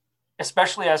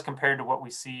 especially as compared to what we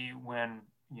see when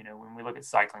we look at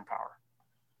cycling power.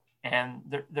 And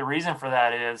the reason for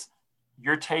that is,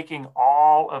 you're taking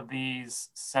all of these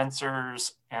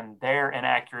sensors and their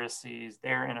inaccuracies,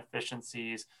 their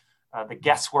inefficiencies, the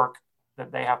guesswork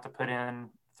that they have to put in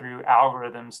through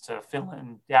algorithms to fill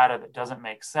in data that doesn't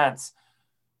make sense,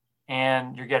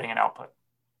 and you're getting an output.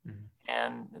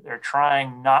 And they're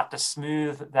trying not to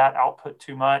smooth that output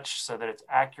too much so that it's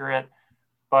accurate,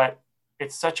 but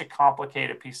it's such a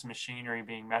complicated piece of machinery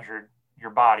being measured,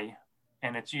 your body,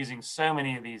 and it's using so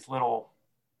many of these little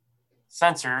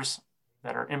sensors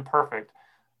that are imperfect,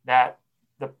 that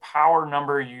the power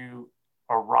number you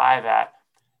arrive at,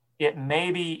 it may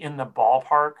be in the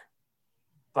ballpark,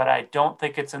 but I don't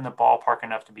think it's in the ballpark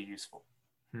enough to be useful.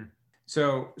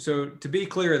 So to be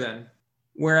clear then,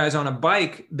 whereas on a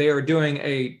bike, they are doing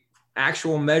a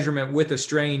actual measurement with a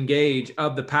strain gauge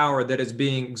of the power that is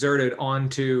being exerted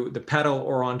onto the pedal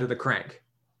or onto the crank,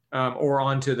 or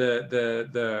onto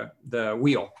the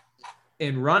wheel.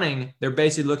 In running, they're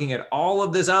basically looking at all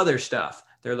of this other stuff.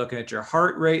 They're looking at your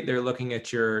heart rate. They're looking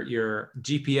at your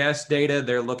GPS data.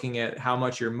 They're looking at how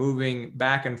much you're moving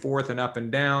back and forth and up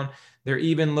and down. They're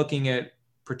even looking at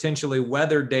potentially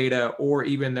weather data or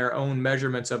even their own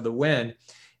measurements of the wind.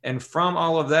 And from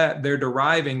all of that, they're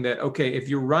deriving that, okay, if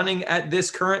you're running at this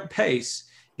current pace,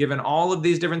 given all of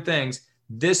these different things,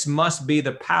 this must be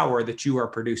the power that you are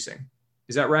producing.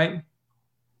 Is that right?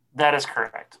 That is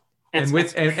correct. And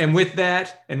with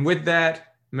that,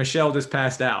 Michelle just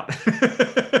passed out.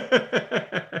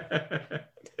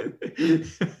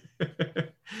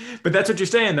 But that's what you're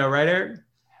saying though, right, Eric?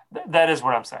 That is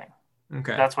what I'm saying.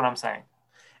 Okay. That's what I'm saying.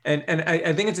 And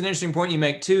I think it's an interesting point you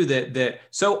make too, that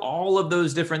so all of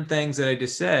those different things that I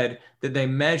just said that they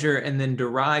measure and then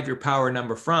derive your power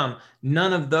number from,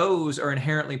 none of those are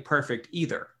inherently perfect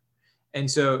either. And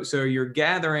so you're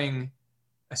gathering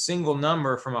a single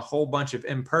number from a whole bunch of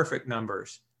imperfect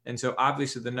numbers. And so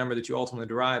obviously the number that you ultimately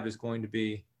derive is going to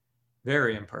be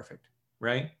very imperfect,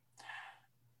 right?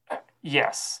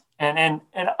 Yes. And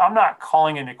I'm not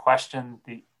calling into question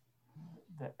the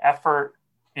effort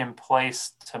in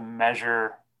place to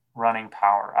measure running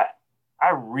power. I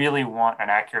really want an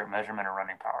accurate measurement of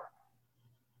running power.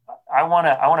 I want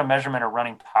a measurement of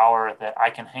running power that I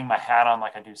can hang my hat on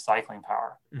like I do cycling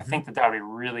power. Mm-hmm. I think that would be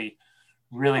really,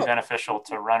 really beneficial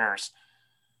to runners.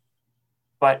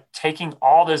 But taking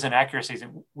all those inaccuracies,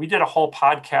 we did a whole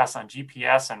podcast on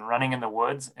GPS and running in the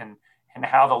woods and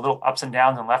how the little ups and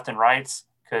downs and left and rights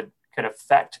could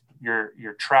affect your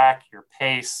track, your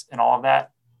pace, and all of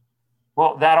that.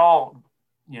 Well, that all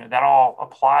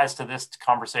applies to this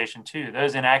conversation too.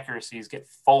 Those inaccuracies get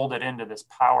folded into this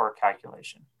power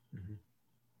calculation. Mm-hmm.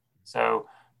 So,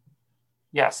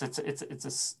 yes,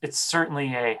 it's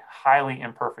certainly a highly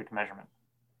imperfect measurement.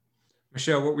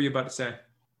 Michelle, what were you about to say?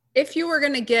 If you were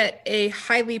going to get a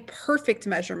highly perfect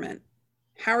measurement,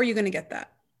 how are you going to get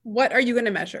that? What are you going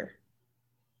to measure?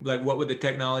 Like, what would the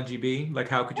technology be? Like,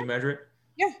 how could you measure it?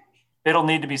 Yeah. It'll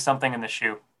need to be something in the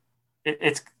shoe.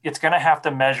 It's going to have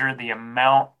to measure the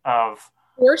amount of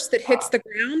force that hits the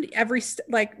ground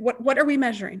what are we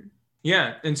measuring?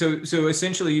 Yeah. And so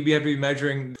essentially you'd have to be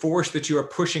measuring force that you are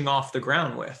pushing off the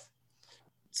ground with.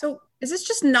 So is this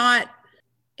just not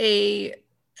a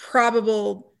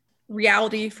probable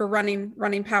reality for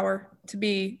running power to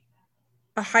be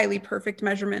a highly perfect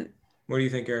measurement? What do you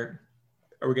think, Eric?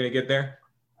 Are we going to get there?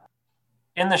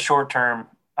 In the short term,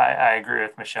 I agree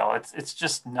with Michelle. It's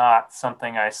just not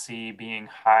something I see being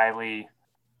a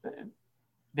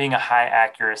high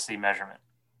accuracy measurement.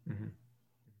 Mm-hmm.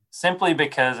 Simply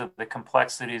because of the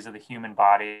complexities of the human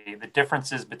body, the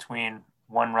differences between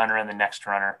one runner and the next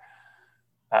runner.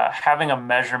 Having a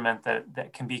measurement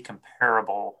that can be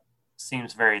comparable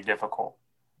seems very difficult.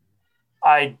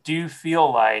 I do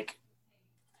feel like,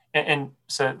 and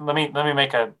so let me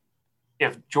make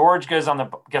if George gets on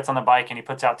the bike and he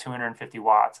puts out 250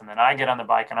 watts, and then I get on the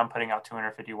bike and I'm putting out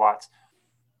 250 watts,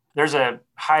 there's a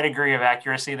high degree of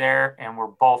accuracy there, and we're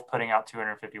both putting out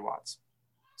 250 watts.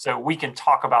 So we can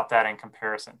talk about that in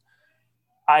comparison.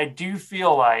 I do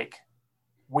feel like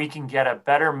we can get a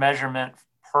better measurement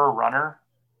per runner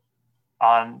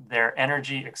on their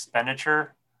energy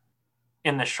expenditure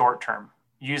in the short term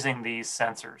using these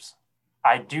sensors.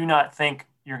 I do not think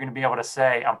you're going to be able to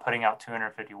say I'm putting out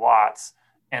 250 watts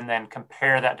and then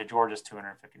compare that to George's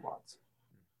 250 watts.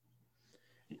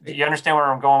 Do you understand where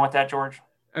I'm going with that, George?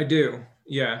 I do.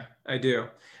 Yeah, I do.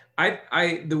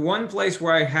 The one place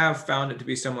where I have found it to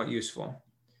be somewhat useful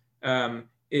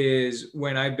is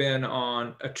when I've been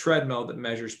on a treadmill that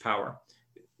measures power.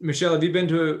 Michelle, have you been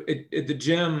to at the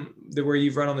gym where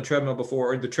you've run on the treadmill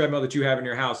before, or the treadmill that you have in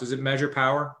your house? Does it measure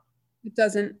power? It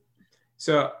doesn't.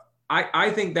 So I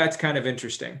think that's kind of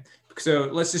interesting. So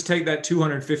let's just take that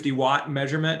 250 watt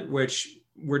measurement, which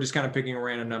we're just kind of picking a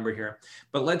random number here.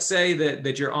 But let's say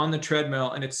that you're on the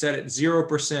treadmill and it's set at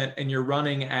 0% and you're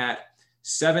running at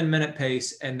 7-minute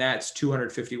pace, and that's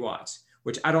 250 watts,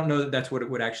 which I don't know that that's what it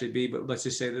would actually be, but let's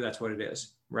just say that that's what it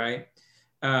is, right?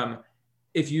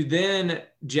 If you then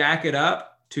jack it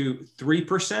up to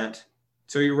 3%,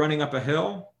 so you're running up a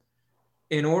hill,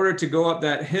 in order to go up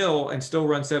that hill and still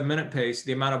run 7-minute pace,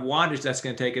 the amount of wattage that's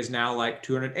going to take is now like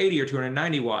 280 or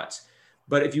 290 watts.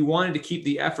 But if you wanted to keep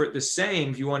the effort the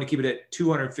same, if you want to keep it at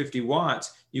 250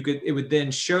 watts, it would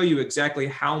then show you exactly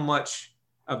how much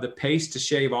of the pace to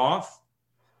shave off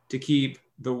to keep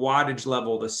the wattage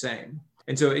level the same.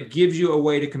 And so it gives you a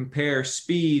way to compare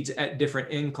speeds at different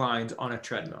inclines on a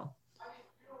treadmill.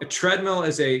 A treadmill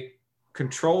is a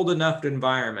controlled enough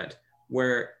environment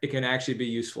where it can actually be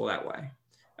useful that way.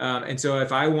 And so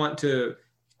if I want to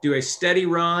do a steady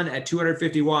run at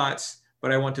 250 watts,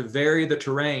 but I want to vary the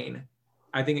terrain,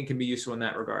 I think it can be useful in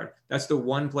that regard. That's the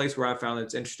one place where I found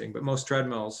it's interesting, but most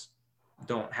treadmills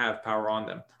don't have power on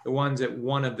them. The ones at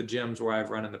one of the gyms where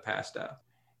I've run in the past.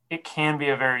 It can be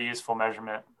a very useful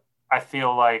measurement. I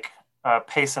feel like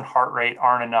pace and heart rate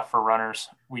aren't enough for runners.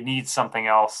 We need something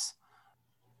else.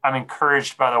 I'm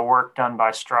encouraged by the work done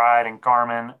by Stride and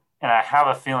Garmin, and I have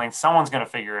a feeling someone's going to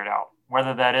figure it out,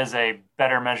 whether that is a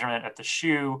better measurement at the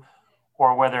shoe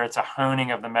or whether it's a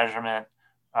honing of the measurement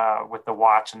with the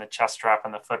watch and the chest strap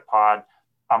and the foot pod.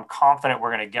 I'm confident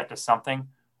we're going to get to something.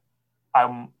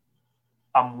 I'm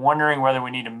wondering whether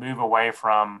we need to move away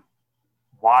from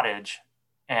wattage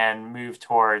and move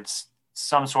towards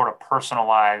some sort of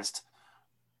personalized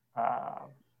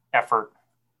effort,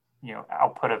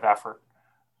 output of effort.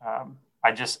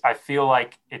 I feel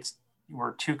like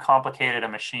we're too complicated a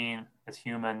machine as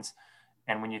humans.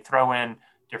 And when you throw in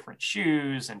different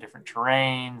shoes and different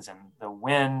terrains and the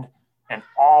wind and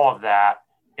all of that,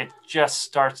 it just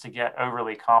starts to get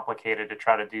overly complicated to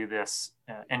try to do this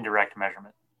indirect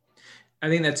measurement. I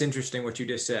think that's interesting what you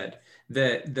just said,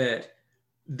 that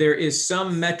there is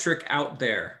some metric out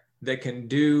there that can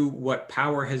do what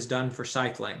power has done for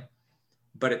cycling,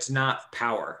 but it's not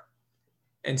power.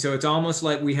 And so it's almost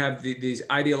like we have these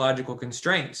ideological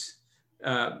constraints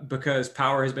because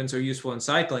power has been so useful in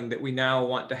cycling that we now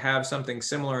want to have something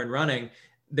similar in running,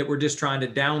 that we're just trying to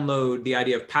download the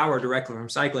idea of power directly from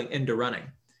cycling into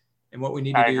running. And what we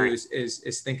need to do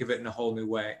is think of it in a whole new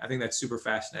way. I think that's super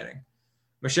fascinating.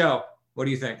 Michelle, what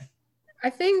do you think? I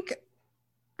think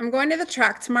I'm going to the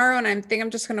track tomorrow, and I think I'm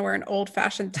just going to wear an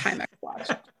old-fashioned Timex watch.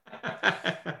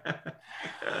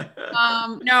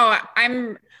 No,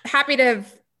 I'm happy to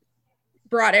have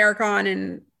brought Eric on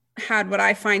and had what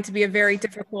I find to be a very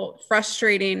difficult,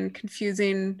 frustrating,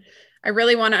 confusing. I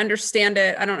really want to understand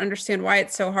it. I don't understand why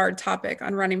it's so hard topic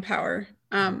on running power.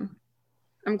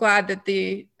 I'm glad that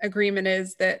the agreement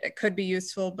is that it could be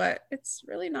useful, but it's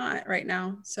really not right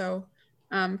now. So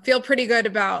feel pretty good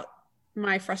about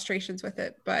my frustrations with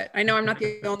it, but I know I'm not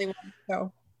the only one.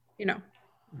 So,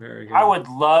 Very good. I would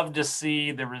love to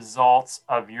see the results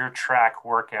of your track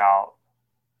workout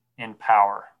in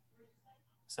power.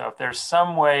 So if there's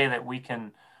some way that we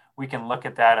can look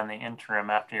at that in the interim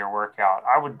after your workout,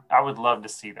 I would love to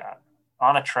see that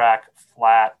on a track,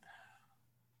 flat,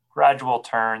 gradual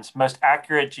turns, most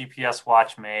accurate GPS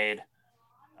watch made.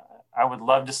 I would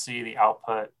love to see the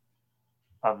output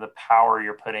of the power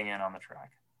you're putting in on the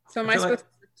track. So am I supposed to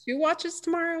wear 2 watches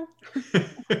tomorrow?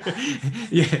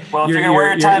 Yeah. Well, if you're going to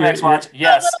wear your Timex watch,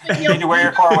 yes. You need to wear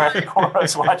your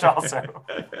Coros watch also.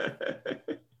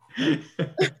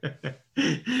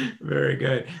 Very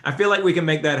good. I feel like we can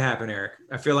make that happen, Eric.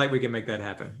 I feel like we can make that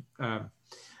happen. All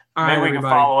Maybe right, we can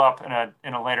follow up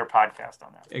in a later podcast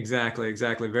on that. Exactly.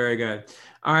 Very good.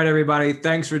 All right, everybody.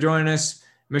 Thanks for joining us.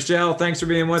 Michelle, thanks for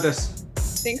being with us.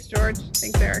 Thanks, George.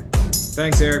 Thanks, Eric.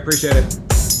 Thanks, Eric. Appreciate it.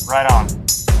 Right on.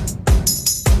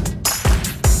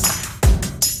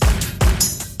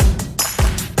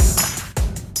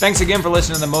 Thanks again for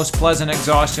listening to the Most Pleasant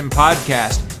Exhaustion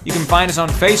podcast. You can find us on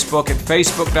Facebook at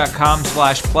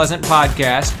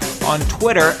facebook.com/pleasantpodcast, on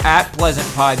Twitter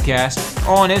 @pleasantpodcast,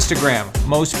 or on Instagram,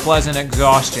 Most Pleasant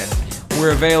Exhaustion.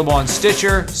 We're available on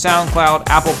Stitcher, SoundCloud,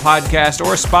 Apple Podcast,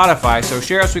 or Spotify, so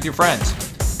share us with your friends.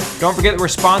 Don't forget that we're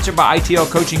sponsored by ITL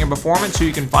Coaching and Performance, who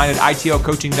you can find at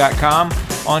itlcoaching.com,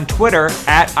 on Twitter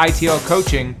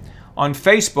 @itlcoaching, on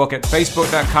Facebook at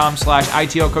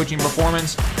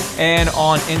facebook.com/itlcoachingperformance, and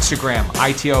on Instagram,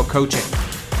 ITL Coaching.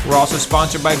 We're also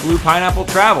sponsored by Blue Pineapple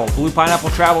Travel,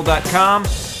 bluepineappletravel.com,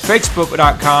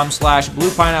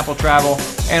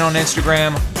 facebook.com/bluepineappletravel, and on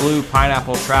Instagram, Blue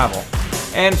Pineapple Travel.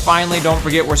 And finally, don't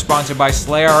forget we're sponsored by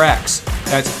SlayRx.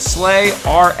 That's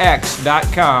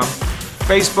slayrx.com,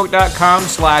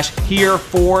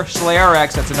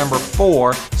 facebook.com/here4SlayRx, that's the number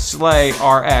 4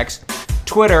 SlayRx,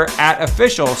 Twitter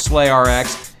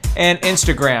 @officialSlayRx, and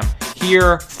Instagram,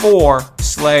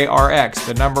 here4SlayRx,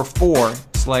 the number 4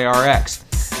 SlayRx.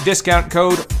 Discount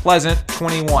code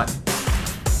Pleasant21.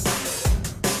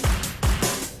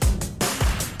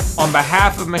 On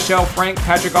behalf of Michelle Frank,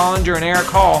 Patrick Ollinger, and Eric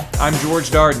Hall, I'm George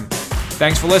Darden.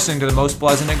 Thanks for listening to the Most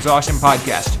Pleasant Exhaustion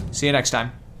podcast. See you next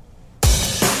time.